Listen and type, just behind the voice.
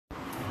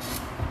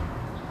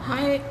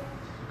Hi,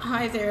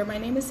 hi there. My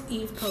name is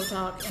Eve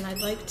Potok, and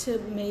I'd like to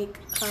make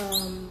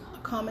a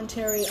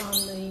commentary on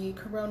the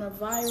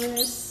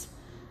coronavirus,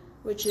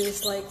 which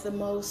is like the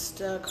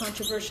most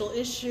controversial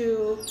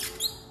issue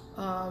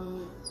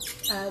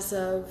as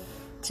of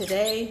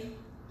today,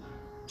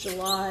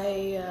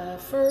 July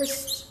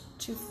 1st,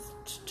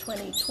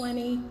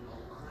 2020.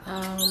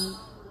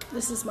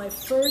 This is my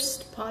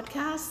first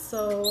podcast,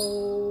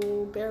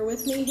 so bear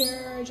with me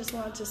here. I just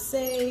wanted to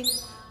say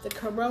the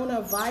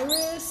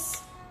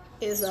coronavirus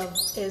is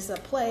a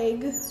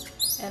plague,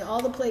 and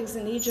all the plagues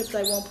in Egypt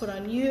I won't put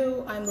on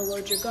you. I'm the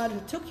Lord your God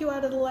who took you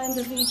out of the land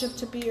of Egypt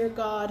to be your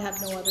God.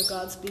 Have no other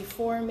gods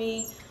before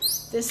me.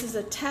 This is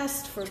a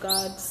test for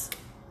God's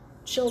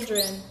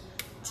children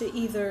to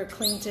either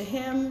cling to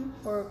him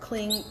or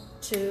cling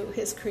to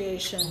his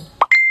creation.